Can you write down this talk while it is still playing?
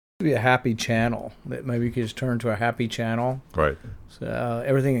Be a happy channel that maybe you could just turn to a happy channel. Right. So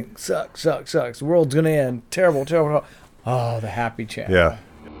everything sucks. The world's gonna end. Terrible. Oh, the happy channel. Yeah.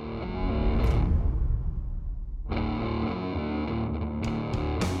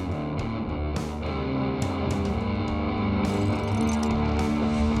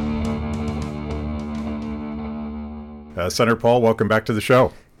 Senator Paul, welcome back to the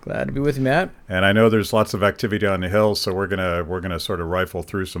show. Glad to be with you, Matt. And I know there's lots of activity on the Hill, so we're gonna sort of rifle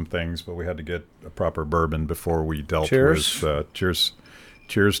through some things, but we had to get a proper bourbon before we dealt Cheers. with.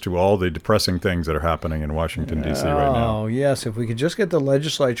 Cheers to all the depressing things that are happening in Washington, D.C. right now. Oh, yes. If we could just get the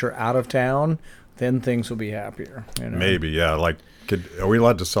legislature out of town, then things will be happier. You know? Maybe, yeah. Are we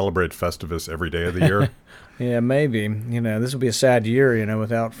allowed to celebrate Festivus every day of the year? Yeah, maybe. This will be a sad year,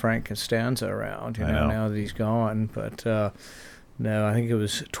 without Frank Costanza around, I know. now that he's gone. But, no, I think it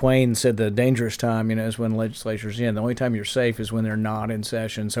was Twain said the dangerous time, is when legislature's in. The only time you're safe is when they're not in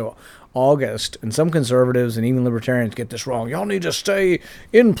session. So August, and some conservatives and even libertarians get this wrong. Y'all need to stay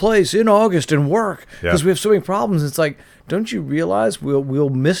in place in August and work because we have so many problems. It's like, don't you realize we'll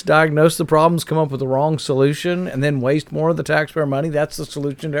misdiagnose the problems, come up with the wrong solution, and then waste more of the taxpayer money? That's the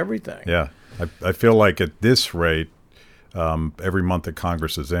solution to everything. Yeah. I feel like at this rate, every month that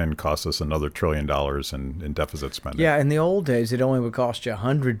Congress is in costs us another $1 trillion in deficit spending. Yeah, in the old days, it only would cost you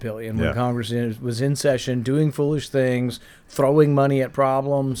 $100 billion when Congress was in session, doing foolish things, throwing money at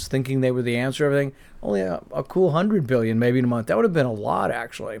problems, thinking they were the answer to everything. Only a cool $100 billion maybe in a month. That would have been a lot,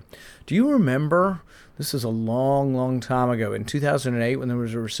 actually. Do you remember? This is a long, long time ago, in 2008 when there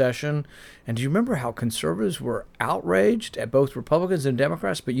was a recession. And do you remember how conservatives were outraged at both Republicans and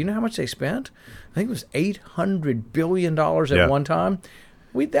Democrats? But you know how much they spent? I think it was $800 billion at one time.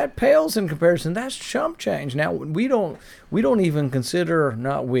 That pales in comparison. That's chump change. Now, we don't even consider,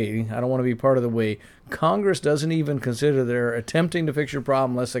 not we, I don't want to be part of the we, Congress doesn't even consider they're attempting to fix your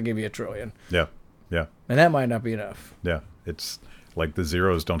problem unless they give you $1 trillion. Yeah, yeah. And that might not be enough. Yeah, it's like the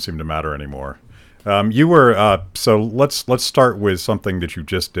zeros don't seem to matter anymore. You were so let's start with something that you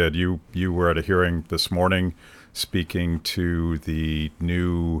just did. You were at a hearing this morning, speaking to the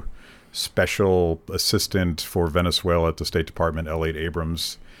new special assistant for Venezuela at the State Department, Elliot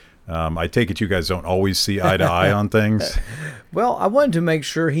Abrams. I take it you guys don't always see eye to eye on things. Well, I wanted to make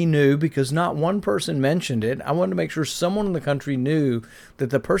sure he knew because not one person mentioned it. I wanted to make sure someone in the country knew that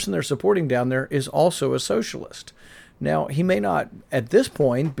the person they're supporting down there is also a socialist. Now, he may not, at this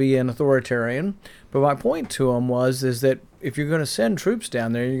point, be an authoritarian, but my point to him is that if you're going to send troops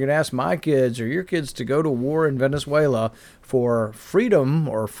down there, you're going to ask my kids or your kids to go to war in Venezuela for freedom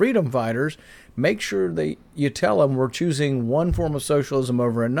or freedom fighters, make sure that you tell them we're choosing one form of socialism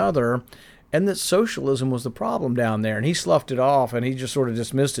over another, and that socialism was the problem down there. And he sloughed it off, and he just sort of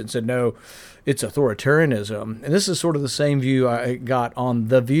dismissed it and said, no, it's authoritarianism. And this is sort of the same view I got on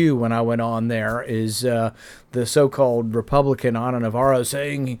The View when I went on there, is the so-called Republican Ana Navarro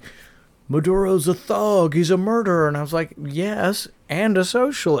saying, Maduro's a thug, he's a murderer. And I was like, yes, and a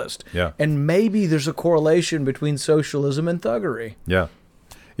socialist. Yeah. And maybe there's a correlation between socialism and thuggery. Yeah.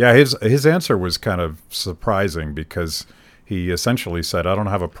 Yeah, his answer was kind of surprising because he essentially said, I don't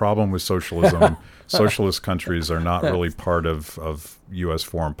have a problem with socialism. Socialist countries are not really part of U.S.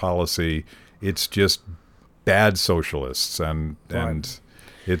 foreign policy. It's just bad socialists. And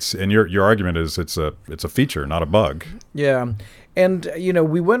your argument is it's a feature, not a bug. Yeah. And,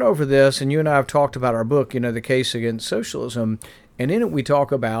 we went over this, and you and I have talked about our book, The Case Against Socialism. And in it, we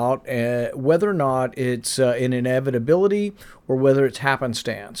talk about whether or not it's an inevitability or whether it's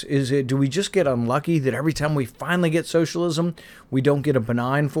happenstance. Do we just get unlucky that every time we finally get socialism, we don't get a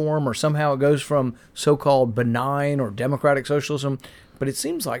benign form, or somehow it goes from so-called benign or democratic socialism? But it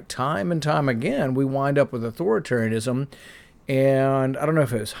seems like time and time again, we wind up with authoritarianism. And I don't know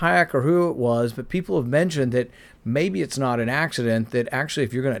if it was Hayek or who it was, but people have mentioned that maybe it's not an accident that actually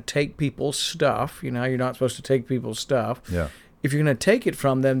if you're going to take people's stuff, you're not supposed to take people's stuff. Yeah. If you're going to take it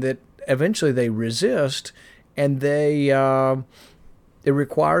from them, that eventually they resist, and it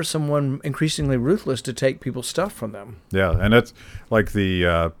requires someone increasingly ruthless to take people's stuff from them. Yeah, and it's like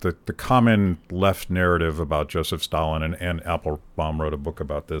the common left narrative about Joseph Stalin, and Applebaum wrote a book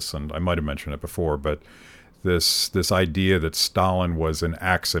about this, and I might have mentioned it before, but this idea that Stalin was an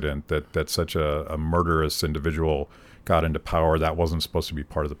accident, that such a murderous individual got into power, that wasn't supposed to be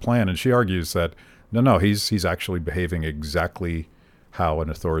part of the plan. And she argues that no, he's actually behaving exactly how an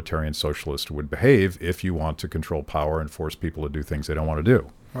authoritarian socialist would behave if you want to control power and force people to do things they don't want to do.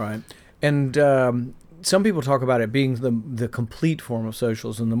 Right. And some people talk about it being the complete form of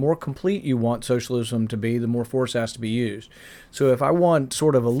socialism. The more complete you want socialism to be, the more force has to be used. So if I want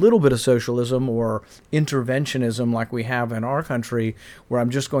sort of a little bit of socialism or interventionism like we have in our country, where I'm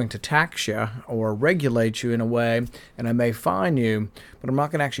just going to tax you or regulate you in a way, and I may fine you, but I'm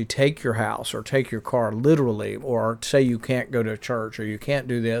not going to actually take your house or take your car literally, or say you can't go to church or you can't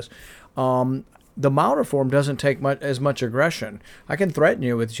do this, the milder form doesn't take as much aggression. I can threaten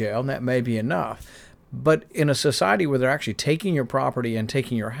you with jail, and that may be enough. But in a society where they're actually taking your property and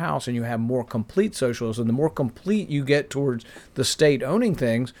taking your house, and you have more complete socialism, the more complete you get towards the state owning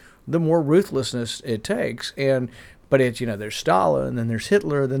things, the more ruthlessness it takes. But it's, there's Stalin, then there's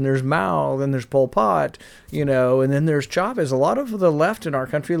Hitler, then there's Mao, then there's Pol Pot, and then there's Chavez. A lot of the left in our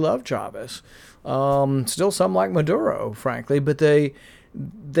country love Chavez. Still some like Maduro, frankly, but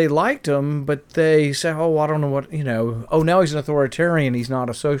they liked him, but they say, oh, I don't know what, now he's an authoritarian, he's not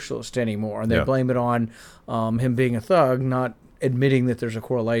a socialist anymore. And they blame it on him being a thug, not admitting that there's a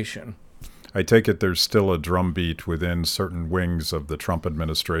correlation. I take it there's still a drumbeat within certain wings of the Trump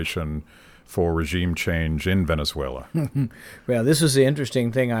administration for regime change in Venezuela. Well, this is the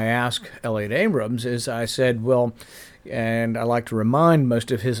interesting thing I asked Elliot Abrams, is I said, well, and I like to remind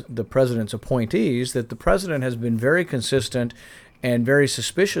most of the president's appointees that the president has been very consistent and very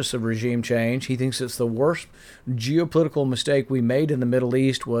suspicious of regime change. He thinks it's the worst geopolitical mistake we made in the Middle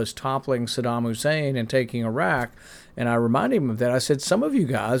East was toppling Saddam Hussein and taking Iraq. And I reminded him of that. I said, some of you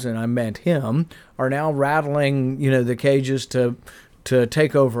guys, and I meant him, are now rattling, the cages to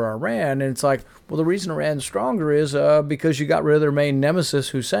take over Iran. And it's like, well, the reason Iran's stronger is because you got rid of their main nemesis,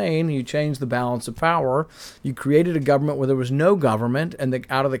 Hussein. You changed the balance of power. You created a government where there was no government, and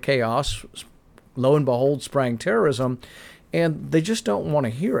out of the chaos, lo and behold, sprang terrorism. And they just don't want to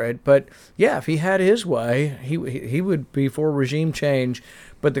hear it. But yeah, if he had his way, he would be for regime change.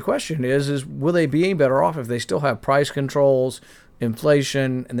 But the question is will they be any better off if they still have price controls,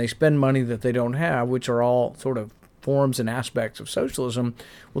 inflation, and they spend money that they don't have, which are all sort of forms and aspects of socialism?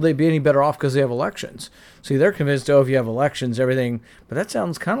 Will they be any better off because they have elections? See, they're convinced, if you have elections, everything. But that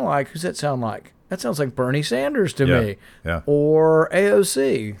sounds kind of like, who's that sound like? That sounds like Bernie Sanders to me. Yeah. Or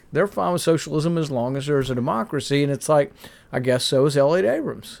AOC. They're fine with socialism as long as there's a democracy. And it's like, I guess so is Elliot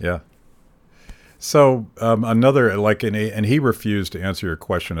Abrams. Yeah. So another, and he refused to answer your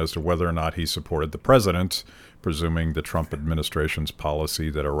question as to whether or not he supported the president, presuming the Trump administration's policy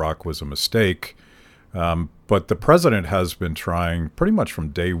that Iraq was a mistake. But the president has been trying pretty much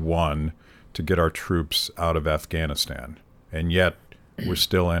from day one to get our troops out of Afghanistan. And yet we're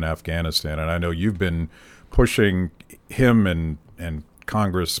still in Afghanistan. And I know you've been pushing him and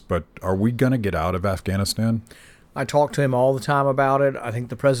Congress, but are we going to get out of Afghanistan? I talk to him all the time about it. I think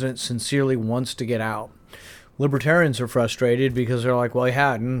the president sincerely wants to get out. Libertarians are frustrated because they're like, well, he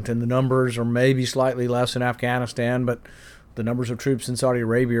hadn't, and the numbers are maybe slightly less in Afghanistan, but the numbers of troops in Saudi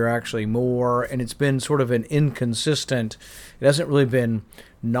Arabia are actually more, and it's been sort of an inconsistent, it hasn't really been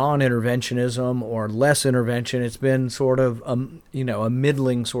non-interventionism or less intervention. It's been sort of, a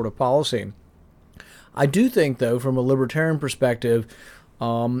middling sort of policy. I do think, though, from a libertarian perspective,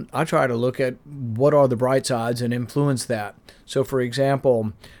 I try to look at what are the bright sides and influence that. So, for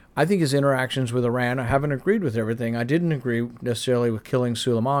example, I think his interactions with Iran, I haven't agreed with everything. I didn't agree necessarily with killing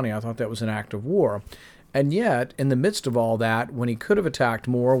Soleimani. I thought that was an act of war. And yet, in the midst of all that, when he could have attacked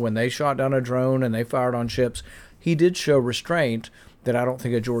more, when they shot down a drone and they fired on ships, he did show restraint that I don't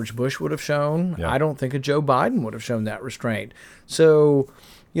think a George Bush would have shown. Yeah. I don't think a Joe Biden would have shown that restraint. So,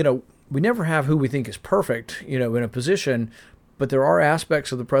 we never have who we think is perfect, in a position, but there are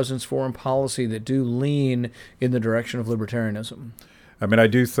aspects of the president's foreign policy that do lean in the direction of libertarianism. I mean, I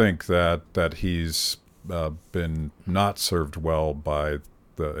do think that he's been not served well by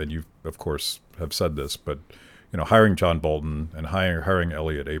and you, of course, have said this, but, hiring John Bolton and hiring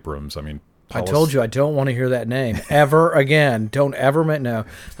Elliot Abrams, I mean, I told you I don't want to hear that name ever again. Don't ever. No,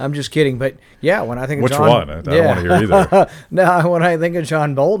 I'm just kidding. But yeah, when I think of Which John... one? I don't want to hear either. No, when I think of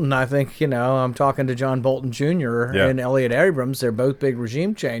John Bolton, I think, I'm talking to John Bolton Jr. and Elliot Abrams. They're both big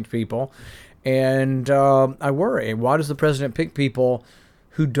regime change people. And I worry, why does the president pick people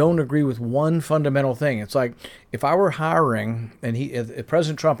who don't agree with one fundamental thing? It's like, if I were hiring, and if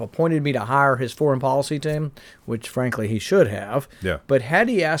President Trump appointed me to hire his foreign policy team, which frankly he should have, but had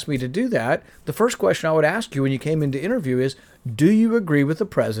he asked me to do that, the first question I would ask you when you came in to interview is, do you agree with the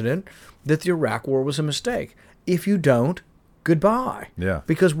president that the Iraq war was a mistake? If you don't, goodbye. Yeah.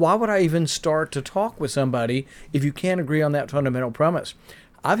 Because why would I even start to talk with somebody if you can't agree on that fundamental premise?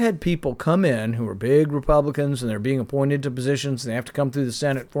 I've had people come in who are big Republicans and they're being appointed to positions and they have to come through the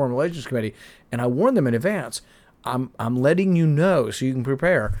Senate Foreign Relations Committee, and I warn them in advance, I'm letting you know so you can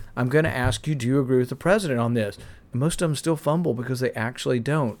prepare. I'm going to ask you, do you agree with the president on this? And most of them still fumble because they actually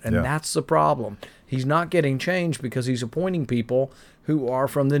don't. And that's the problem. He's not getting change because he's appointing people who are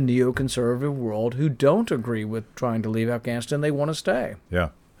from the neoconservative world who don't agree with trying to leave Afghanistan. They want to stay. Yeah.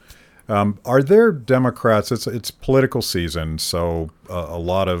 Are there Democrats? It's political season, so a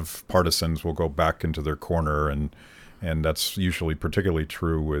lot of partisans will go back into their corner, and that's usually particularly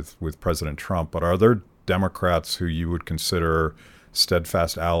true with President Trump. But are there Democrats who you would consider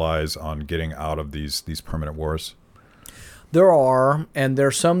steadfast allies on getting out of these permanent wars? There are, and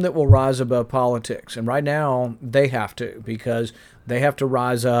there's some that will rise above politics. And right now, they have to, because they have to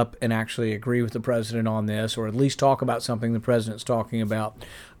rise up and actually agree with the president on this, or at least talk about something the president's talking about.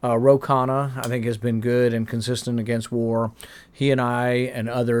 Ro Khanna, I think, has been good and consistent against war. He and I and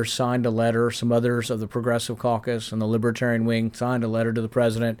others signed a letter. Some others of the Progressive Caucus and the Libertarian wing signed a letter to the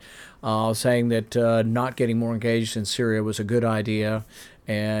president saying that not getting more engaged in Syria was a good idea.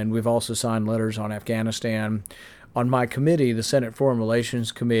 And we've also signed letters on Afghanistan. On my committee, the Senate Foreign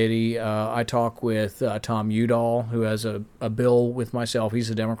Relations Committee, I talk with Tom Udall, who has a bill with myself.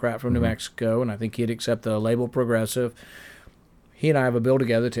 He's a Democrat from New Mexico, and I think he'd accept the label progressive. He and I have a bill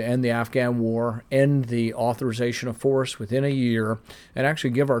together to end the Afghan war, end the authorization of force within a year, and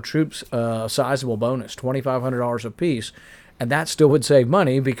actually give our troops a sizable bonus, $2,500 apiece. And that still would save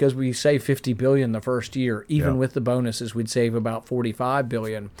money because we save $50 billion the first year. Even with the bonuses, we'd save about $45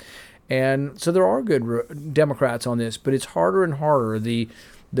 billion. And so there are good Democrats on this, but it's harder and harder. The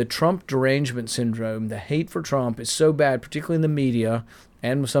Trump derangement syndrome, the hate for Trump is so bad, particularly in the media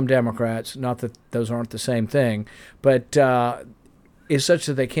and with some Democrats, not that those aren't the same thing, but is such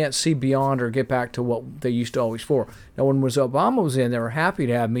that they can't see beyond or get back to what they used to always for. Now, when Obama was in, they were happy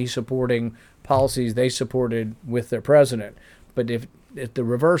to have me supporting policies they supported with their president. But if the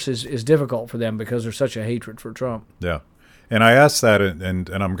reverse is difficult for them because there's such a hatred for Trump. Yeah. And I asked that, and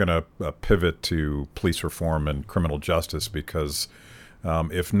I'm going to pivot to police reform and criminal justice because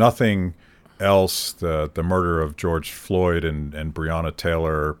if nothing else, the murder of George Floyd and Breonna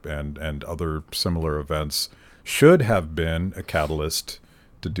Taylor and other similar events should have been a catalyst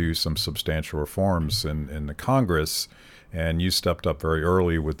to do some substantial reforms in the Congress. And you stepped up very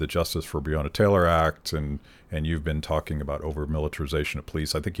early with the Justice for Breonna Taylor Act, and you've been talking about over-militarization of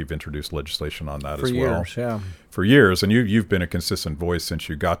police. I think you've introduced legislation on that as well. For years, yeah. For years, and you've been a consistent voice since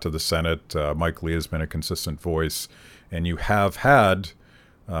you got to the Senate. Mike Lee has been a consistent voice, and you have had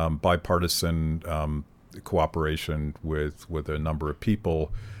bipartisan cooperation with a number of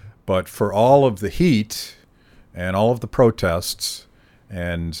people. But for all of the heat and all of the protests,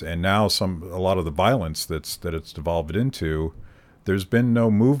 and now a lot of the violence that it's devolved into, there's been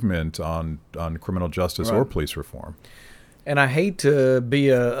no movement on criminal justice or police reform. And I hate to be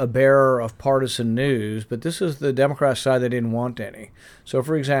a bearer of partisan news, but this is the Democrat side that didn't want any. So,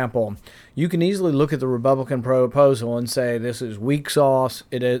 for example, you can easily look at the Republican proposal and say this is weak sauce,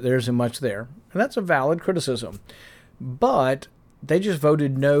 there isn't much there. And that's a valid criticism. But they just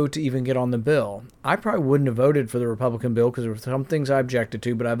voted no to even get on the bill. I probably wouldn't have voted for the Republican bill because there were some things I objected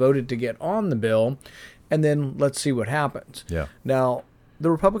to, but I voted to get on the bill, and then let's see what happens. Yeah. Now,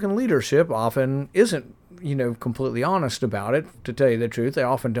 the Republican leadership often isn't, completely honest about it, to tell you the truth. They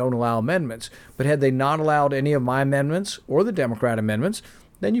often don't allow amendments. But had they not allowed any of my amendments or the Democrat amendments,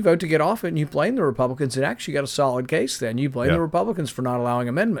 then you vote to get off it and you blame the Republicans, and actually got a solid case then. You blame the Republicans for not allowing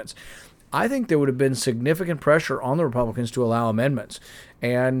amendments. I think there would have been significant pressure on the Republicans to allow amendments,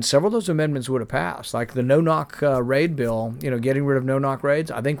 and several of those amendments would have passed. Like the no-knock raid bill, getting rid of no-knock raids,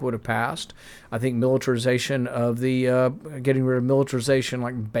 I think would have passed. I think militarization of getting rid of militarization,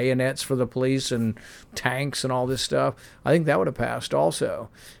 like bayonets for the police and tanks and all this stuff, I think that would have passed also.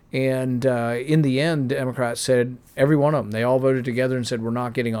 And in the end, Democrats said, every one of them, they all voted together and said, we're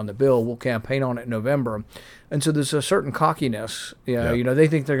not getting on the bill. We'll campaign on it in November. And so there's a certain cockiness. They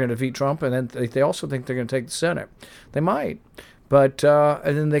think they're going to defeat Trump, and then they also think they're going to take the Senate. They might. But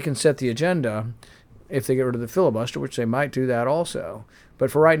and then they can set the agenda if they get rid of the filibuster, which they might do that also.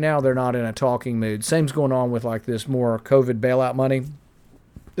 But for right now, they're not in a talking mood. Same's going on with like this more COVID bailout money.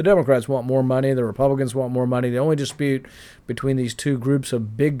 The Democrats want more money. The Republicans want more money. The only dispute between these two groups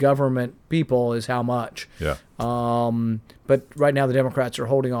of big government people is how much. Yeah. But right now the Democrats are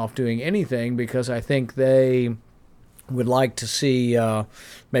holding off doing anything because I think they would like to see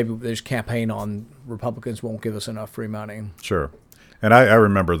maybe there's campaign on Republicans won't give us enough free money. Sure. And I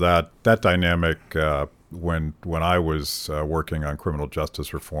remember that dynamic when I was working on criminal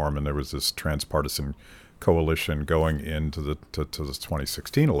justice reform, and there was this transpartisan coalition going into the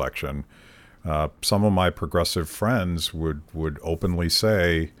 2016 election. Some of my progressive friends would openly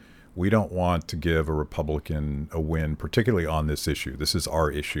say, we don't want to give a Republican a win, particularly on this issue. This is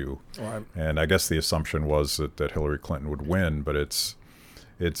our issue. Right. And I guess the assumption was that Hillary Clinton would win, but it's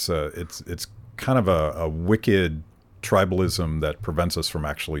kind of a wicked tribalism that prevents us from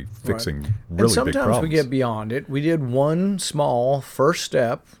actually fixing really big problems. And sometimes we get beyond it. We did one small first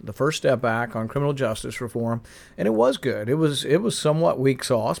step, the First Step Act on criminal justice reform, and it was good. It was somewhat weak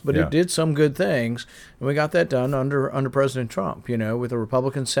sauce, but it did some good things, and we got that done under President Trump, with a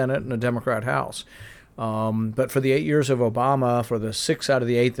Republican Senate and a Democrat House. But for the 8 years of Obama, for the 6 out of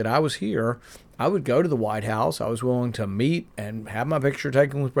the 8 that I was here, I would go to the White House. I was willing to meet and have my picture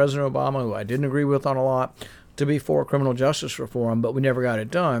taken with President Obama, who I didn't agree with on a lot, to be for criminal justice reform, but we never got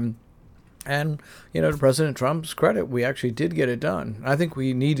it done. And, to President Trump's credit, we actually did get it done. I think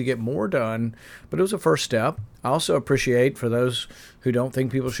we need to get more done, but it was a first step. I also appreciate, for those who don't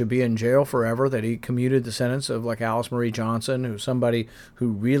think people should be in jail forever, that he commuted the sentence of like Alice Marie Johnson, who's somebody who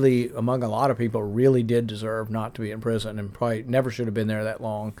really, among a lot of people, really did deserve not to be in prison and probably never should have been there that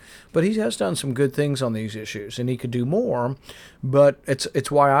long. But he has done some good things on these issues, and he could do more. But it's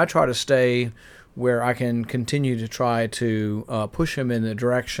why I try to stay where I can continue to try to push him in the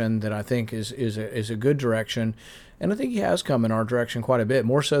direction that I think is a good direction. And I think he has come in our direction quite a bit,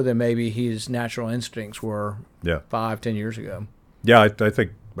 more so than maybe his natural instincts were 5-10 years ago. Yeah, I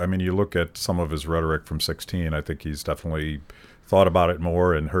think, you look at some of his rhetoric from 2016, I think he's definitely thought about it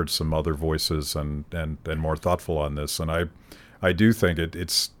more and heard some other voices and more thoughtful on this. And I do think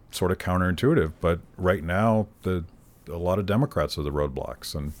it's sort of counterintuitive, but right now a lot of Democrats are the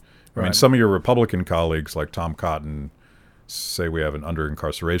roadblocks. And some of your Republican colleagues, like Tom Cotton, say we have an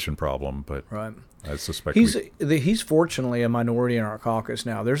under-incarceration problem, but I suspect he's fortunately a minority in our caucus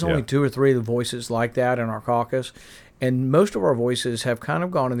now. There's only 2 or 3 voices like that in our caucus, and most of our voices have kind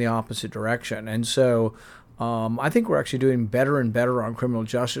of gone in the opposite direction. And so I think we're actually doing better and better on criminal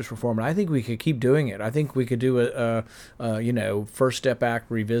justice reform, and I think we could keep doing it. I think we could do a First Step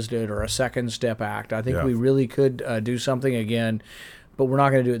Act revisited or a Second Step Act. I think we really could do something again. But we're not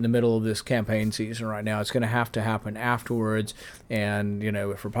going to do it in the middle of this campaign season right now. It's going to happen afterwards. And,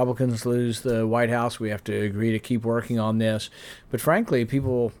 if Republicans lose the White House, we have to agree to keep working on this. But frankly,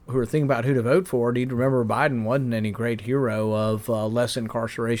 people who are thinking about who to vote for need to remember Biden wasn't any great hero of less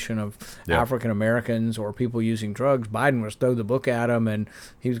incarceration of African Americans or people using drugs. Biden was throw the book at him, and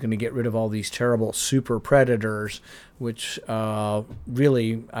he was going to get rid of all these terrible super predators, which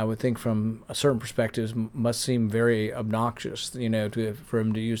really, I would think from a certain perspectives, must seem very obnoxious, for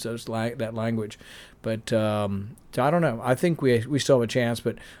him to use that language. But so I don't know. I think we still have a chance,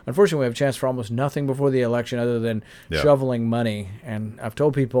 but unfortunately we have a chance for almost nothing before the election other than shoveling money. And I've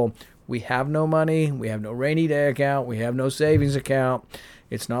told people we have no money, we have no rainy day account, we have no savings account.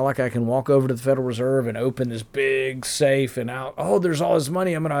 It's not like I can walk over to the Federal Reserve and open this big safe and out, there's all this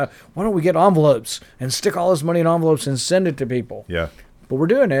money. Why don't we get envelopes and stick all this money in envelopes and send it to people? Yeah. But we're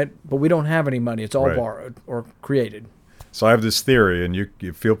doing it, but we don't have any money. It's all borrowed or created. So I have this theory, and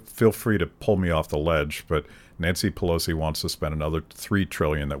you feel free to pull me off the ledge, but Nancy Pelosi wants to spend another $3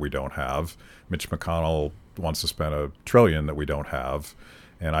 trillion that we don't have. Mitch McConnell wants to spend $1 trillion that we don't have.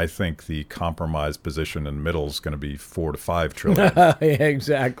 And I think the compromise position in the middle is going to be $4 to $5 trillion. Yeah,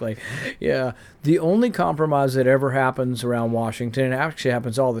 exactly. Yeah. The only compromise that ever happens around Washington, and actually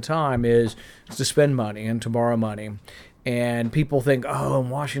happens all the time, is to spend money and to borrow money. And people think, in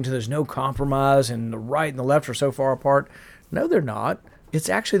Washington there's no compromise and the right and the left are so far apart. No, they're not. It's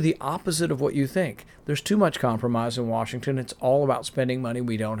actually the opposite of what you think. There's too much compromise in Washington. It's all about spending money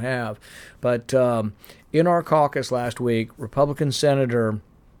we don't have. But in our caucus last week, Republican Senator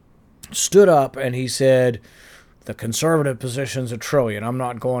stood up and he said, the conservative position's $1 trillion. I'm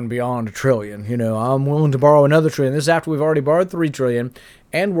not going beyond $1 trillion. I'm willing to borrow another $1 trillion. This is after we've already borrowed $3 trillion,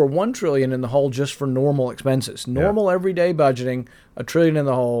 and we're $1 trillion in the hole just for normal expenses. Normal everyday budgeting, $1 trillion in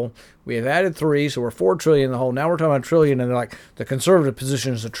the hole. We have added 3, so we're $4 trillion in the hole. Now we're talking about $1 trillion, and they're like, the conservative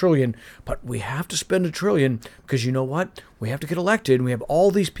position is $1 trillion, but we have to spend $1 trillion because you know what? We have to get elected, and we have all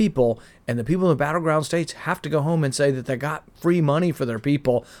these people, and the people in the battleground states have to go home and say that they got free money for their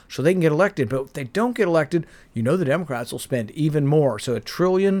people so they can get elected. But if they don't get elected, the Democrats will spend even more. So $1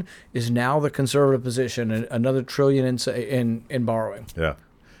 trillion is now the conservative position, and another $1 trillion in borrowing. Yeah,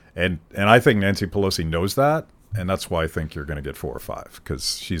 and I think Nancy Pelosi knows that. And that's why I think you're going to get 4 or 5,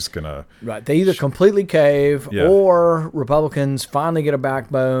 because she's going to... Right. They either completely cave or Republicans finally get a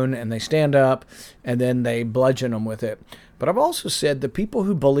backbone and they stand up and then they bludgeon them with it. But I've also said the people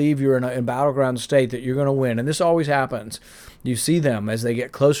who believe you're in a battleground state that you're going to win, and this always happens, you see them as they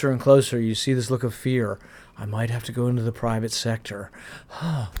get closer and closer, you see this look of fear. I might have to go into the private sector.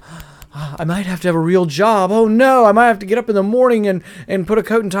 I might have to have a real job. Oh no, I might have to get up in the morning and put a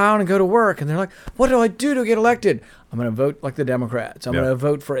coat and tie on and go to work. And they're like, what do I do to get elected? I'm going to vote like the Democrats. I'm going to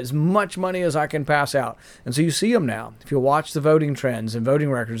vote for as much money as I can pass out. And so you see them now. If you watch the voting trends and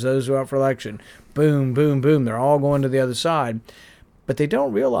voting records, those who are out for election, boom, boom, boom, they're all going to the other side. But they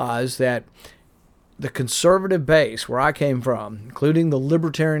don't realize that the conservative base, where I came from, including the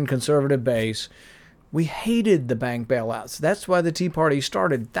libertarian conservative base, we hated the bank bailouts. That's why the Tea Party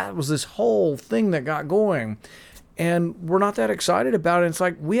started. That was this whole thing that got going. And we're not that excited about it. It's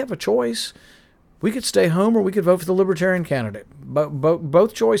like, we have a choice. We could stay home or we could vote for the libertarian candidate. But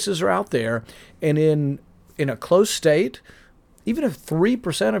both choices are out there. And in a close state, even if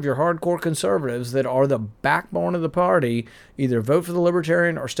 3% of your hardcore conservatives that are the backbone of the party either vote for the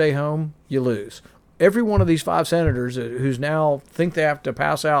libertarian or stay home, you lose. Every one of these 5 senators who's now think they have to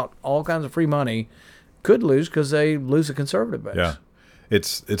pass out all kinds of free money could lose because they lose a conservative base. Yeah.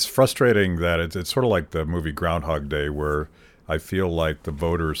 It's frustrating that it's sort of like the movie Groundhog Day, where I feel like the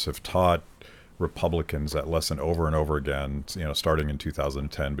voters have taught Republicans that lesson over and over again, starting in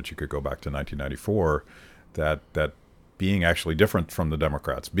 2010, but you could go back to 1994, that being actually different from the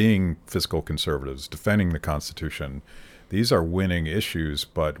Democrats, being fiscal conservatives, defending the Constitution, these are winning issues.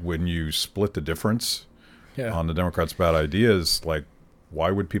 But when you split the difference on the Democrats' bad ideas, like,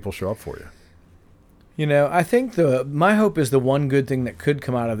 why would people show up for you? I think my hope is the one good thing that could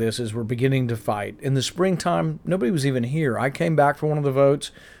come out of this is we're beginning to fight. In the springtime, nobody was even here. I came back for one of the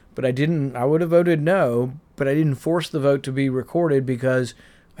votes, but I would have voted no, but I didn't force the vote to be recorded because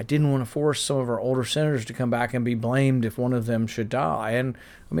I didn't want to force some of our older senators to come back and be blamed if one of them should die. And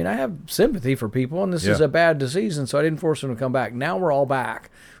I mean, I have sympathy for people, and this is a bad disease, and so I didn't force them to come back. Now we're all back.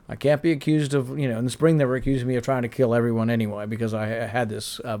 I can't be accused of, in the spring they were accusing me of trying to kill everyone anyway because I had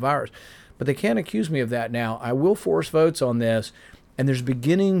this virus. But they can't accuse me of that now. I will force votes on this, and there's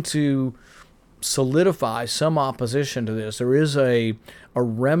beginning to solidify some opposition to this. There is a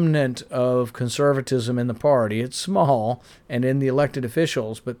remnant of conservatism in the party. It's small and in the elected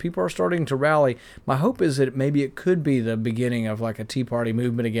officials, but people are starting to rally. My hope is that maybe it could be the beginning of like a Tea Party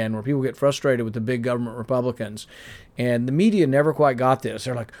movement again, where people get frustrated with the big government Republicans. And the media never quite got this.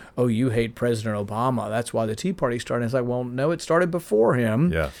 They're like, oh, you hate President Obama. That's why the Tea Party started. It's like, well, no, it started before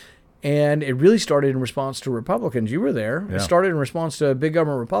him. Yeah. And it really started in response to Republicans. You were there. Yeah. It started in response to big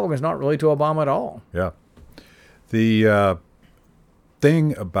government Republicans, not really to Obama at all. Yeah. The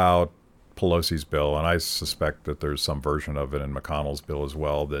thing about Pelosi's bill, and I suspect that there's some version of it in McConnell's bill as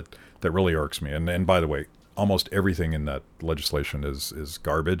well, that really irks me. And by the way, almost everything in that legislation is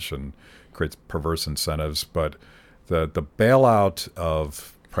garbage and creates perverse incentives. But the bailout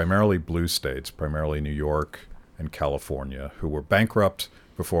of primarily blue states, primarily New York and California, who were bankrupt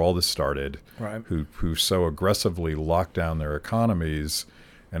before all this started, right, who so aggressively locked down their economies.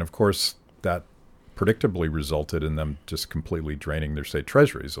 And of course, that predictably resulted in them just completely draining their state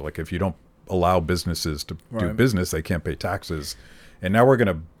treasuries. Like, if you don't allow businesses to do business, they can't pay taxes. And now we're going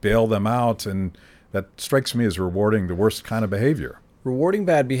to bail them out. And that strikes me as rewarding the worst kind of behavior. Rewarding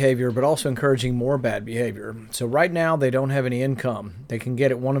bad behavior, but also encouraging more bad behavior. So right now, they don't have any income. They can get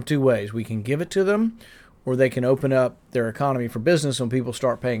it one of two ways. We can give it to them, or they can open up their economy for business when people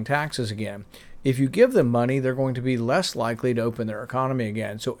start paying taxes again. If you give them money, they're going to be less likely to open their economy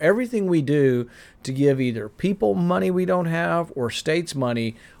again. So everything we do to give either people money we don't have or states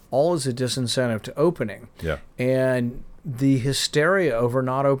money, all is a disincentive to opening. Yeah. And the hysteria over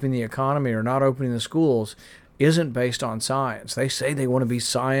not opening the economy or not opening the schools isn't based on science. They say they want to be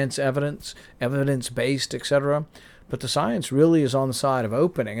science evidence-based, etc., but the science really is on the side of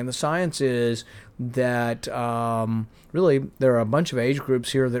opening. And the science is that really there are a bunch of age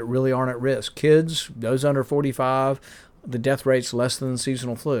groups here that really aren't at risk. Kids, those under 45, the death rate's less than the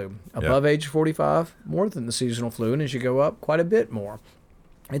seasonal flu. Above age 45, more than the seasonal flu. And as you go up, quite a bit more.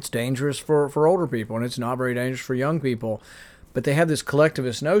 It's dangerous for older people, and it's not very dangerous for young people. But they have this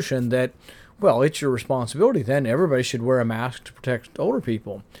collectivist notion that, well, it's your responsibility then. Everybody should wear a mask to protect older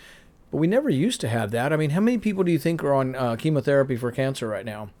people. But we never used to have that. I mean, how many people do you think are on chemotherapy for cancer right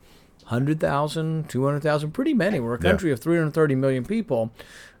now? 100,000, 200,000, pretty many. We're a country of 330 million people,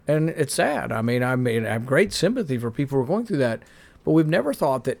 and it's sad. I have great sympathy for people who are going through that, but we've never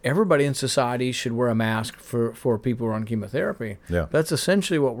thought that everybody in society should wear a mask for people who are on chemotherapy. Yeah. That's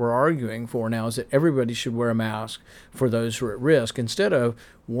essentially what we're arguing for now, is that everybody should wear a mask for those who are at risk, instead of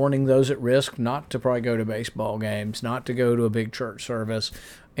warning those at risk not to probably go to baseball games, not to go to a big church service.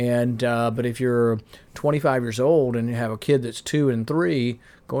 And but if you're 25 years old and you have a kid that's 2 and 3,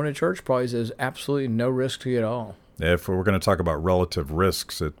 going to church probably is absolutely no risk to you at all. If we're going to talk about relative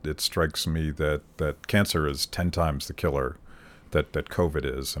risks, it strikes me that cancer is 10 times the killer that COVID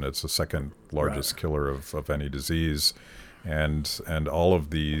is, and it's the second largest killer of any disease. And all of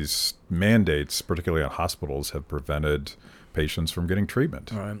these mandates, particularly on hospitals, have prevented patients from getting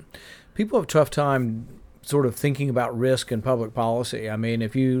treatment. Right. People have a tough time sort of thinking about risk in public policy. I mean,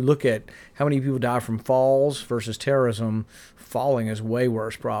 if you look at how many people die from falls versus terrorism, falling is a way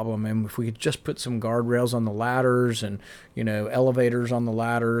worse problem. And if we could just put some guardrails on the ladders and, elevators on the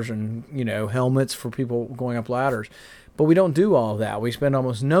ladders and, helmets for people going up ladders. But we don't do all of that. We spend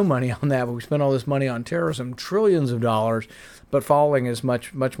almost no money on that, but we spend all this money on terrorism, trillions of dollars, but falling is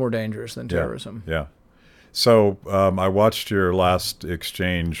much, much more dangerous than terrorism. Yeah. So I watched your last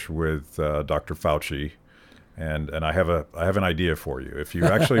exchange with Dr. Fauci, and I have an idea for you. If you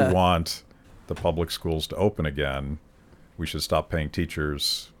actually want the public schools to open again, we should stop paying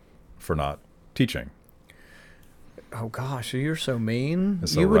teachers for not teaching. Oh gosh, you're so mean.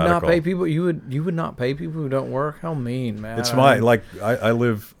 It's so you would radical. not pay people. You would not pay people who don't work. How mean, man! It's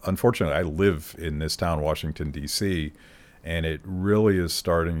unfortunately, I live in this town, Washington D.C., and it really is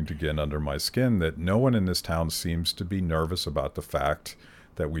starting to get under my skin that no one in this town seems to be nervous about the fact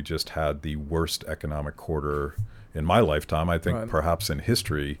that we just had the worst economic quarter in my lifetime, I think, perhaps in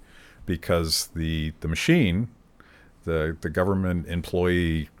history, because the machine, the government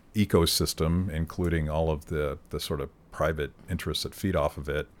employee ecosystem, including all of the sort of private interests that feed off of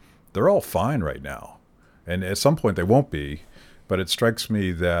it, they're all fine right now. And at some point they won't be, but it strikes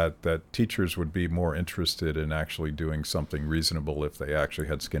me that teachers would be more interested in actually doing something reasonable if they actually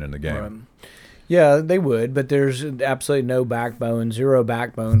had skin in the game. Right. Yeah, they would, but there's absolutely no backbone, zero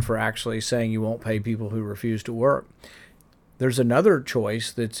backbone for actually saying you won't pay people who refuse to work. There's another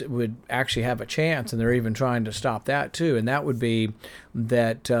choice that would actually have a chance, and they're even trying to stop that too, and that would be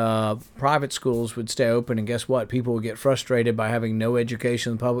that private schools would stay open, and guess what? People would get frustrated by having no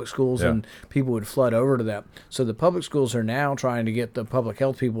education in public schools, and people would flood over to them. So the public schools are now trying to get the public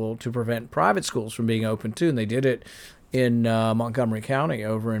health people to prevent private schools from being open too, and they did it in Montgomery County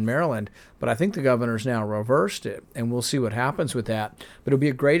over in Maryland. But I think the governor's now reversed it, and we'll see what happens with that. But it'll be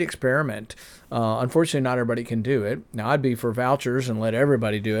a great experiment. Unfortunately, not everybody can do it. Now, I'd be for vouchers and let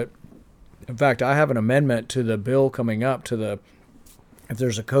everybody do it. In fact, I have an amendment to the bill coming up if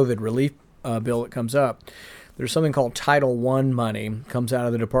there's a COVID relief bill that comes up. There's something called Title I money, comes out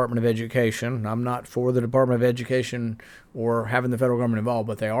of the Department of Education. I'm not for the Department of Education or having the federal government involved,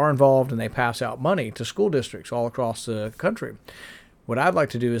 but they are involved, and they pass out money to school districts all across the country. What I'd like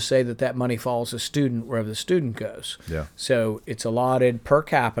to do is say that money falls to student wherever the student goes. Yeah. So it's allotted per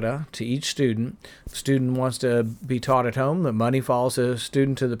capita to each student. The student wants to be taught at home. The money falls to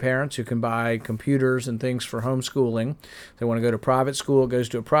student to the parents who can buy computers and things for homeschooling. If they want to go to private school, it goes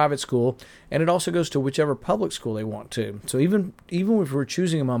to a private school. And it also goes to whichever public school they want to. So even if we're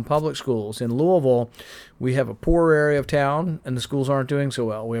choosing among public schools, in Louisville, we have a poorer area of town and the schools aren't doing so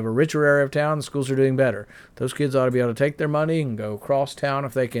well. We have a richer area of town, the schools are doing better. Those kids ought to be able to take their money and go across town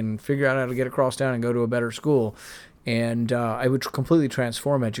if they can figure out how to get across town and go to a better school. And I would completely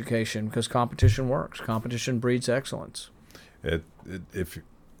transform education because competition works. Competition breeds excellence. If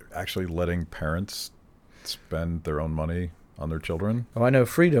actually letting parents spend their own money on their children. Oh, I know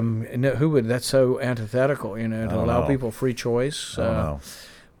freedom. That's so antithetical, to allow people free choice.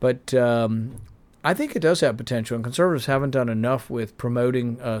 But I think it does have potential, and conservatives haven't done enough with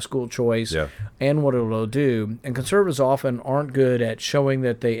promoting school choice and what it will do. And conservatives often aren't good at showing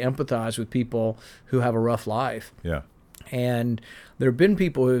that they empathize with people who have a rough life. Yeah. And there have been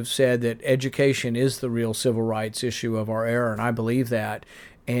people who have said that education is the real civil rights issue of our era, and I believe that.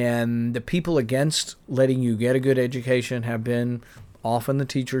 And the people against letting you get a good education have been often the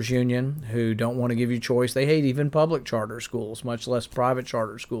teachers union, who don't want to give you choice. They hate even public charter schools, much less private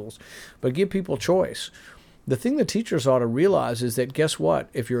charter schools. But give people choice. The thing the teachers ought to realize is that, guess what?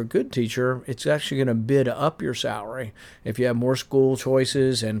 If you're a good teacher, it's actually going to bid up your salary. If you have more school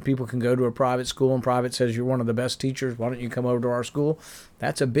choices and people can go to a private school and private says you're one of the best teachers, why don't you come over to our school?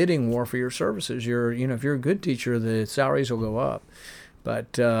 That's a bidding war for your services. If you're a good teacher, the salaries will go up.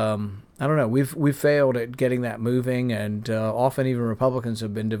 But I don't know. We've failed at getting that moving, and often even Republicans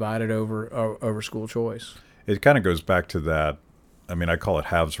have been divided over school choice. It kind of goes back to that. I mean, I call it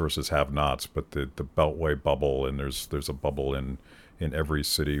haves versus have-nots, but the Beltway bubble, and there's a bubble in every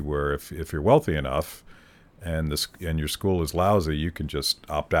city where if you're wealthy enough, and your school is lousy, you can just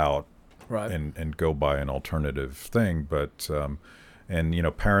opt out, right, and go buy an alternative thing. But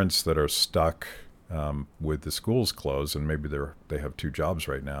parents that are stuck with the schools closed, and maybe they have two jobs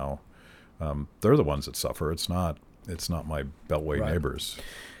right now, they're the ones that suffer. It's not my Beltway neighbors.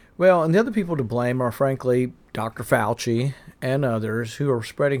 Well, and the other people to blame are, frankly, Dr. Fauci and others who are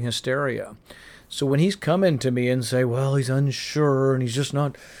spreading hysteria. So when he's coming to me and say, well, he's unsure and he's just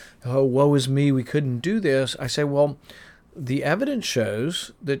not, oh, woe is me, we couldn't do this, I say, well, the evidence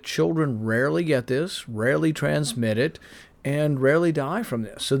shows that children rarely get this, rarely transmit it, and rarely die from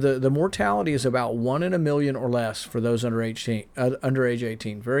this. So the mortality is about 1 in a million or less for those under age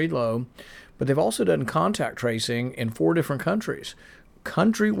 18, very low. But they've also done contact tracing in 4 different countries.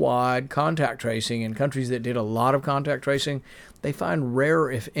 Countrywide contact tracing in countries that did a lot of contact tracing, they find rare,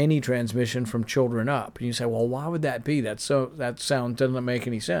 if any, transmission from children up. And you say, well, why would that be? That sound doesn't make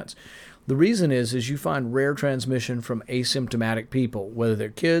any sense. The reason is you find rare transmission from asymptomatic people, whether they're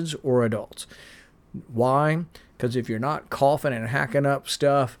kids or adults. Why? Because if you're not coughing and hacking up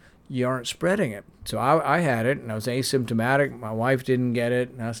stuff, you aren't spreading it. So I had it, and I was asymptomatic. My wife didn't get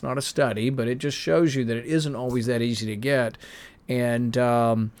it. That's not a study, but it just shows you that it isn't always that easy to get. And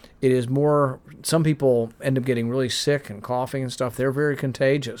it is more, some people end up getting really sick and coughing and stuff. They're very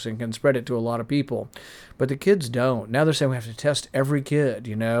contagious and can spread it to a lot of people. But the kids don't. Now they're saying we have to test every kid,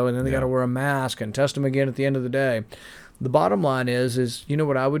 and then they got to wear a mask and test them again at the end of the day. The bottom line is you know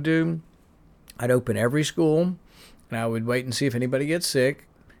what I would do? I'd open every school, and I would wait and see if anybody gets sick.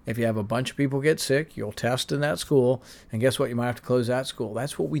 If you have a bunch of people get sick, you'll test in that school, and guess what? You might have to close that school.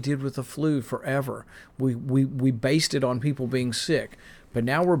 That's what we did with the flu forever. We based it on people being sick, but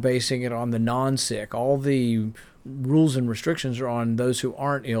now we're basing it on the non-sick. All the rules and restrictions are on those who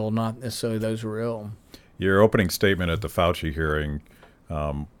aren't ill, not necessarily those who are ill. Your opening statement at the Fauci hearing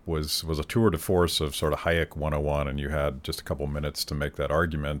was a tour de force of sort of Hayek 101, and you had just a couple minutes to make that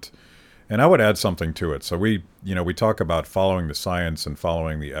argument. And I would add something to it. So we talk about following the science and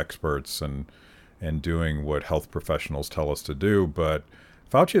following the experts and doing what health professionals tell us to do. But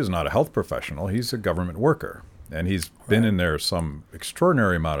Fauci is not a health professional. He's a government worker, and he's been in there some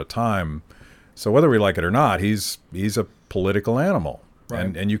extraordinary amount of time. So whether we like it or not, he's a political animal,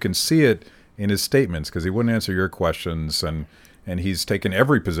 and you can see it in his statements because he wouldn't answer your questions, and he's taken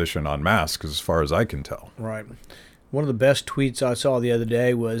every position on masks as far as I can tell. Right. One of the best tweets I saw the other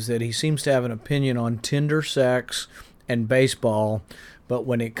day was that he seems to have an opinion on Tinder, sex, and baseball, but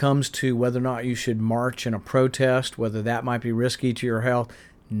when it comes to whether or not you should march in a protest, whether that might be risky to your health,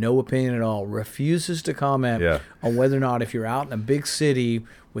 no opinion at all. Refuses to comment on whether or not if you're out in a big city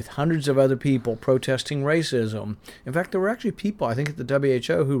with hundreds of other people protesting racism. In fact, there were actually people, I think at the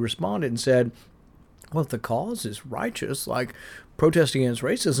WHO, who responded and said, well, if the cause is righteous, like protesting against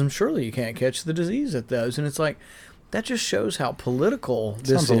racism, surely you can't catch the disease at those. And it's like, that just shows how political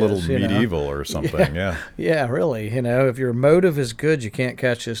this is. Sounds a little medieval or something, yeah. Yeah, really. If your motive is good, you can't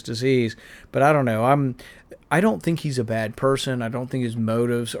catch this disease. But I don't know. I don't think he's a bad person. I don't think his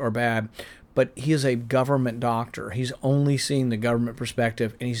motives are bad. But he is a government doctor. He's only seeing the government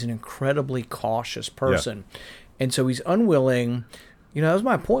perspective, and he's an incredibly cautious person. Yeah. And so he's unwilling. That was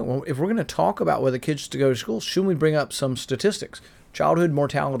my point. Well, if we're going to talk about whether kids should go to school, shouldn't we bring up some statistics? Childhood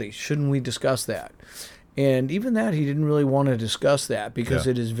mortality, shouldn't we discuss that? And even that, he didn't really want to discuss that because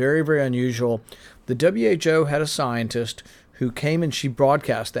it is very, very unusual. The WHO had a scientist who came and she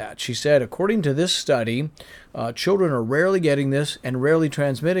broadcast that. She said, according to this study, children are rarely getting this and rarely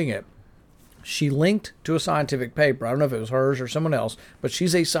transmitting it. She linked to a scientific paper. I don't know if it was hers or someone else, but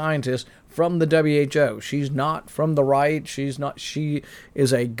she's a scientist from the WHO. She's not from the right. She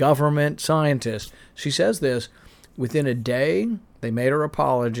is a government scientist. She says this. Within a day, they made her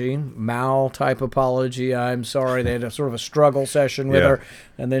apology, Mao-type apology. I'm sorry. They had a sort of a struggle session with her.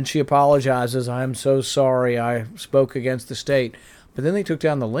 And then she apologizes. I'm so sorry. I spoke against the state. But then they took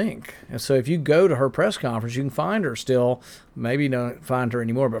down the link. And so if you go to her press conference, you can find her still. Maybe you don't find her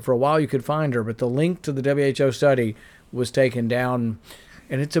anymore, but for a while you could find her. But the link to the WHO study was taken down.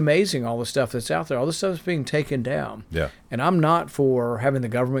 And it's amazing, all the stuff that's out there. All this stuff is being taken down. Yeah. And I'm not for having the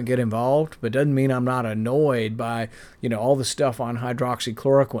government get involved, but it doesn't mean I'm not annoyed by, all the stuff on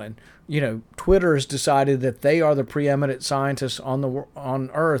hydroxychloroquine. Twitter has decided that they are the preeminent scientists on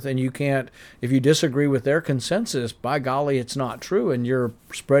Earth, and you can't, if you disagree with their consensus, by golly, it's not true, and you're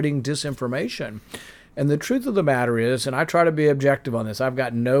spreading disinformation. And the truth of the matter is, and I try to be objective on this, I've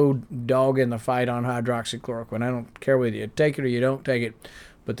got no dog in the fight on hydroxychloroquine. I don't care whether you take it or you don't take it.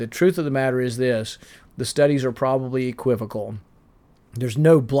 But the truth of the matter is this, the studies are probably equivocal. There's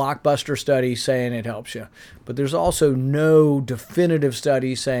no blockbuster study saying it helps you. But there's also no definitive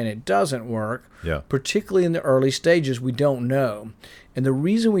study saying it doesn't work. Yeah. Particularly in the early stages, we don't know. And the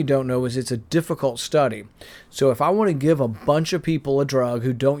reason we don't know is it's a difficult study. So if I want to give a bunch of people a drug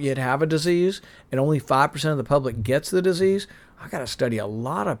who don't yet have a disease and only 5% of the public gets the disease, I got to study a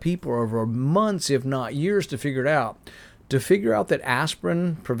lot of people over months, if not years, to figure it out. to figure out that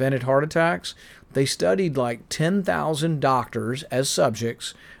aspirin prevented heart attacks. They studied like 10,000 doctors as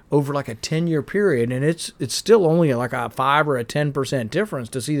subjects over like a 10-year period, and it's still only like a 5 or a 10% difference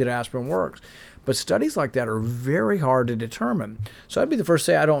to see that aspirin works. But studies like that are very hard to determine. So I'd be the first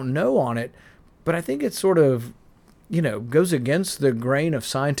to say I don't know on it, but I think it's sort of, goes against the grain of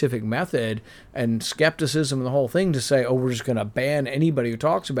scientific method and skepticism and the whole thing to say, oh, we're just going to ban anybody who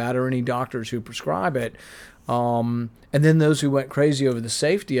talks about it or any doctors who prescribe it. And then those who went crazy over the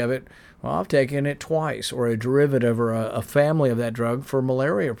safety of it, well, I've taken it twice, or a derivative or a family of that drug for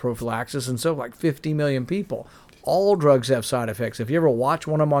malaria prophylaxis, and so like 50 million people. All drugs have side effects. If you ever watch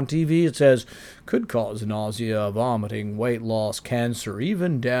one of them on TV, it says, could cause nausea, vomiting, weight loss, cancer,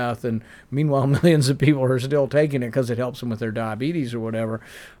 even death. And meanwhile, millions of people are still taking it because it helps them with their diabetes or whatever.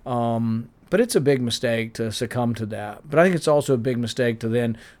 But it's a big mistake to succumb to that. But I think it's also a big mistake to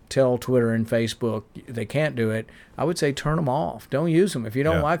then tell Twitter and Facebook they can't do it. I would say turn them off. Don't use them. If you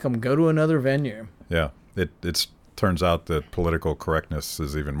don't like them, go to another venue. Yeah, it turns out that political correctness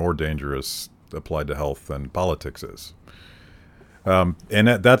is even more dangerous applied to health than politics is. And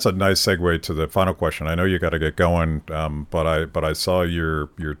that's a nice segue to the final question. I know you got to get going, but I saw your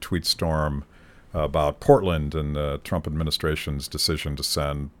tweet storm about Portland and the Trump administration's decision to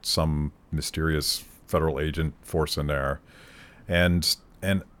send some mysterious federal agent force in there. And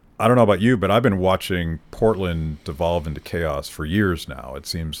I don't know about you, but I've been watching Portland devolve into chaos for years now. It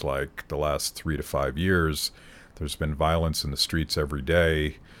seems like the last 3 to 5 years, there's been violence in the streets every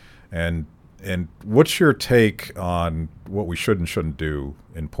day. And what's your take on what we should and shouldn't do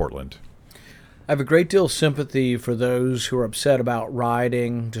in Portland? I have a great deal of sympathy for those who are upset about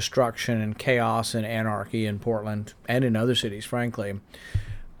rioting, destruction, and chaos and anarchy in Portland and in other cities, frankly.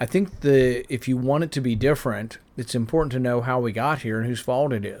 I think if you want it to be different, it's important to know how we got here and whose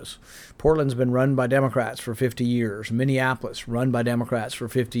fault it is. Portland's been run by Democrats for 50 years. Minneapolis, run by Democrats for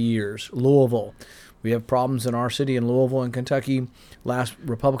 50 years. Louisville. We have problems in our city in Louisville and Kentucky. Last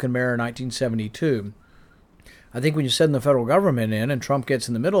Republican mayor in 1972. I think when you send the federal government in and Trump gets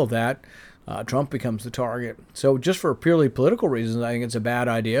in the middle of that, Trump becomes the target. So just for purely political reasons, I think it's a bad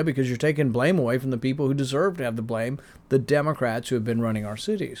idea because you're taking blame away from the people who deserve to have the blame, the Democrats who have been running our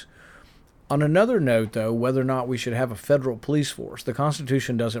cities. On another note, though, whether or not we should have a federal police force, the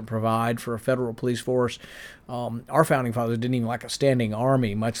Constitution doesn't provide for a federal police force. Our founding fathers didn't even like a standing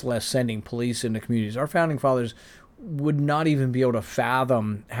army, much less sending police into communities. Our founding fathers would not even be able to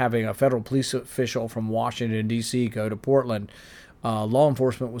fathom having a federal police official from Washington, D.C. go to Portland. Law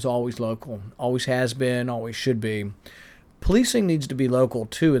enforcement was always local, always has been, always should be. Policing needs to be local,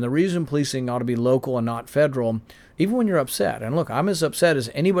 too, and the reason policing ought to be local and not federal, even when you're upset. And look, I'm as upset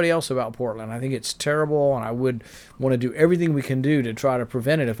as anybody else about Portland. I think it's terrible, and I would want to do everything we can do to try to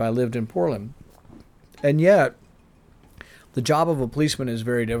prevent it if I lived in Portland. And yet, the job of a policeman is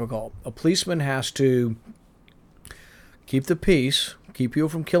very difficult. A policeman has to keep the peace, keep people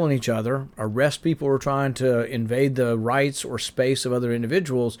from killing each other, arrest people who are trying to invade the rights or space of other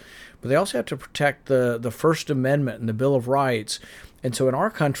individuals, but they also have to protect the First Amendment and the Bill of Rights. And so in our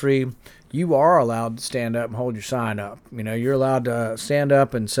country, you are allowed to stand up and hold your sign up. You're allowed to stand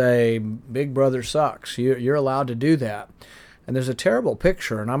up and say, Big Brother sucks. You're allowed to do that. And there's a terrible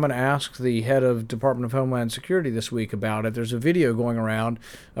picture, and I'm going to ask the head of Department of Homeland Security this week about it. There's a video going around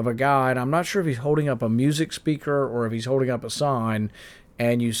of a guy, and I'm not sure if he's holding up a music speaker or if he's holding up a sign,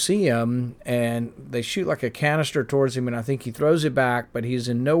 and you see him, and they shoot like a canister towards him, and I think he throws it back, but he's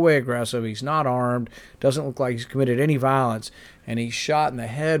in no way aggressive. He's not armed, doesn't look like he's committed any violence, and he's shot in the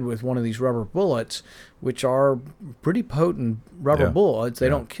head with one of these rubber bullets, which are pretty potent rubber bullets. They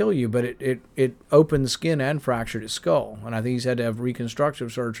don't kill you, but it opened the skin and fractured his skull, and I think he's had to have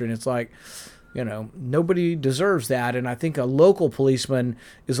reconstructive surgery, and it's like, nobody deserves that. And I think a local policeman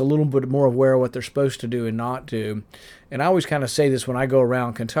is a little bit more aware of what they're supposed to do and not do. And I always kind of say this when I go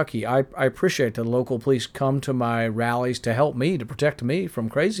around Kentucky. I appreciate that local police come to my rallies to help me, to protect me from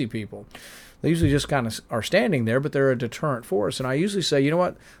crazy people. They usually just kind of are standing there, but they're a deterrent force. And I usually say, you know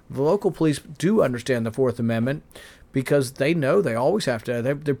what? The local police do understand the Fourth Amendment because they know they always have to.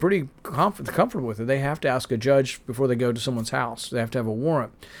 They're pretty comfortable with it. They have to ask a judge before they go to someone's house. They have to have a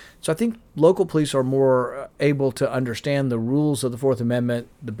warrant. So I think local police are more able to understand the rules of the Fourth Amendment,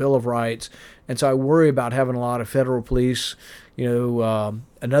 the Bill of Rights, and so I worry about having a lot of federal police.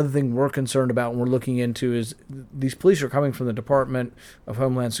 Another thing we're concerned about when we're looking into is these police are coming from the Department of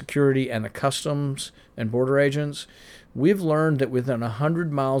Homeland Security and the Customs and Border agents. We've learned that within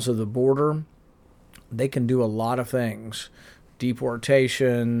 100 miles of the border, they can do a lot of things,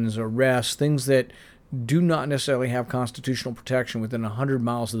 deportations, arrests, things that do not necessarily have constitutional protection within 100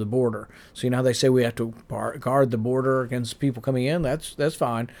 miles of the border. So you know how they say we have to guard the border against people coming in? That's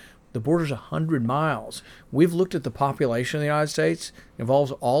fine. The border's 100 miles. We've looked at the population of the United States. It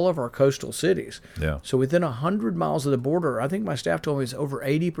involves all of our coastal cities. Yeah. So within 100 miles of the border, I think my staff told me it's over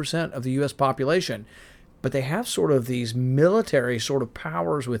 80% of the U.S. population. But they have sort of these military sort of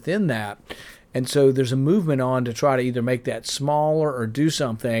powers within that. And so there's a movement on to try to either make that smaller or do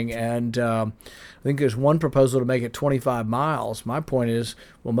something. And I think there's one proposal to make it 25 miles. My point is,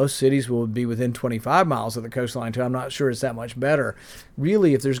 well, most cities will be within 25 miles of the coastline, too. I'm not sure it's that much better.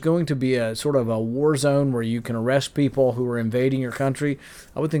 Really, if there's going to be a sort of a war zone where you can arrest people who are invading your country,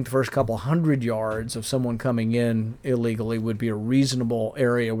 I would think the first couple hundred yards of someone coming in illegally would be a reasonable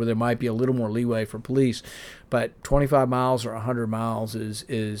area where there might be a little more leeway for police. But 25 miles or 100 miles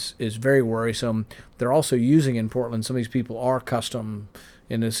is very worrisome. They're also using in Portland, some of these people are custom,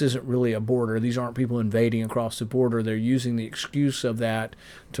 and this isn't really a border. These aren't people invading across the border. They're using the excuse of that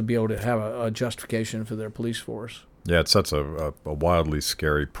to be able to have a justification for their police force. Yeah, it sets a wildly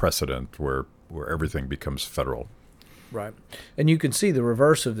scary precedent where everything becomes federal. Right. And you can see the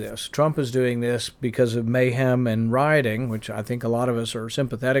reverse of this. Trump is doing this because of mayhem and rioting, which I think a lot of us are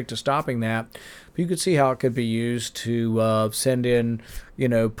sympathetic to stopping that. But you could see how it could be used to send in,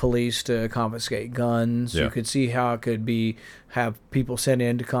 police to confiscate guns. Yeah. You could see how it could be have people sent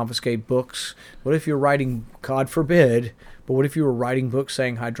in to confiscate books. What if you're writing, God forbid, but what if you were writing books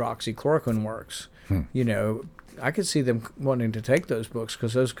saying hydroxychloroquine works? I could see them wanting to take those books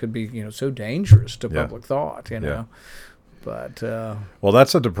because those could be, so dangerous to public thought, Yeah. But well,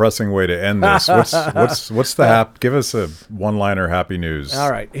 that's a depressing way to end this. What's the give us a one-liner happy news. All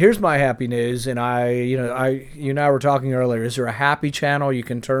right, here's my happy news, and you and I were talking earlier. Is there a happy channel you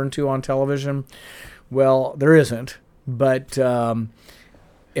can turn to on television? Well, there isn't, but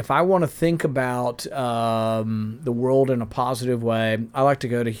if I want to think about the world in a positive way, I like to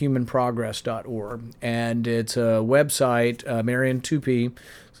go to humanprogress.org. And it's a website, Marion Tupy,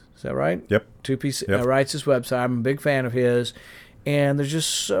 is that right? Yep. Tupy writes this website. I'm a big fan of his. And there's just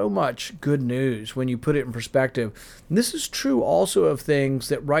so much good news when you put it in perspective. And this is true also of things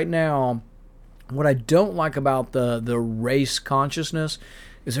that right now, what I don't like about the race consciousness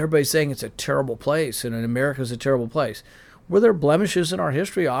is everybody's saying it's a terrible place and America's a terrible place. Were there blemishes in our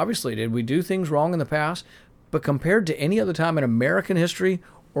history? Obviously. Did we do things wrong in the past? But compared to any other time in American history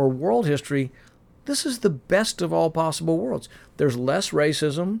or world history, this is the best of all possible worlds. There's less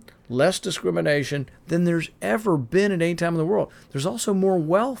racism, less discrimination than there's ever been at any time in the world. There's also more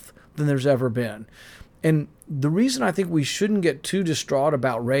wealth than there's ever been. And the reason I think we shouldn't get too distraught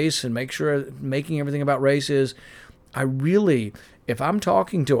about race and making everything about race is if I'm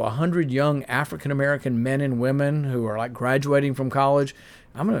talking to 100 young African-American men and women who are like graduating from college,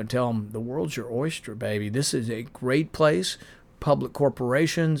 I'm going to tell them the world's your oyster, baby. This is a great place. Public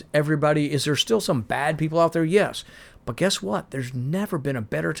corporations, everybody. Is there still some bad people out there? Yes. But guess what? There's never been a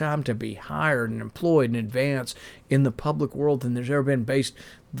better time to be hired and employed and advance in the public world than there's ever been based.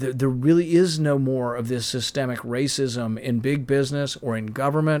 There really is no more of this systemic racism in big business or in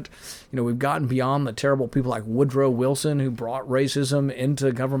government. We've gotten beyond the terrible people like Woodrow Wilson who brought racism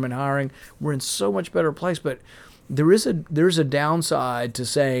into government hiring. We're in so much better place, but there's a downside to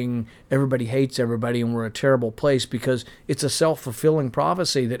saying everybody hates everybody and we're a terrible place because it's a self-fulfilling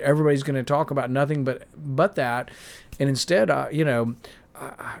prophecy that everybody's going to talk about nothing but that. And instead, I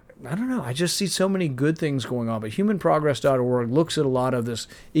don't know. I just see so many good things going on. But humanprogress.org looks at a lot of this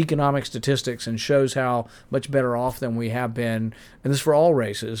economic statistics and shows how much better off than we have been, and this is for all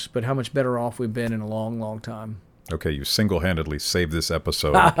races, but how much better off we've been in a long, long time. Okay, you single-handedly saved this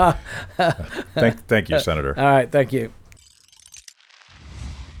episode. Thank you, Senator. All right, thank you.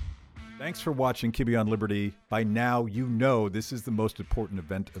 Thanks for watching Kibbe on Liberty. By now, you know this is the most important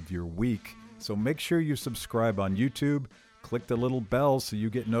event of your week. So make sure you subscribe on YouTube. Click the little bell so you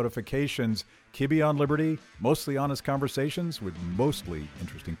get notifications. Kibbe on Liberty, mostly honest conversations with mostly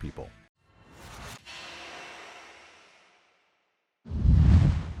interesting people.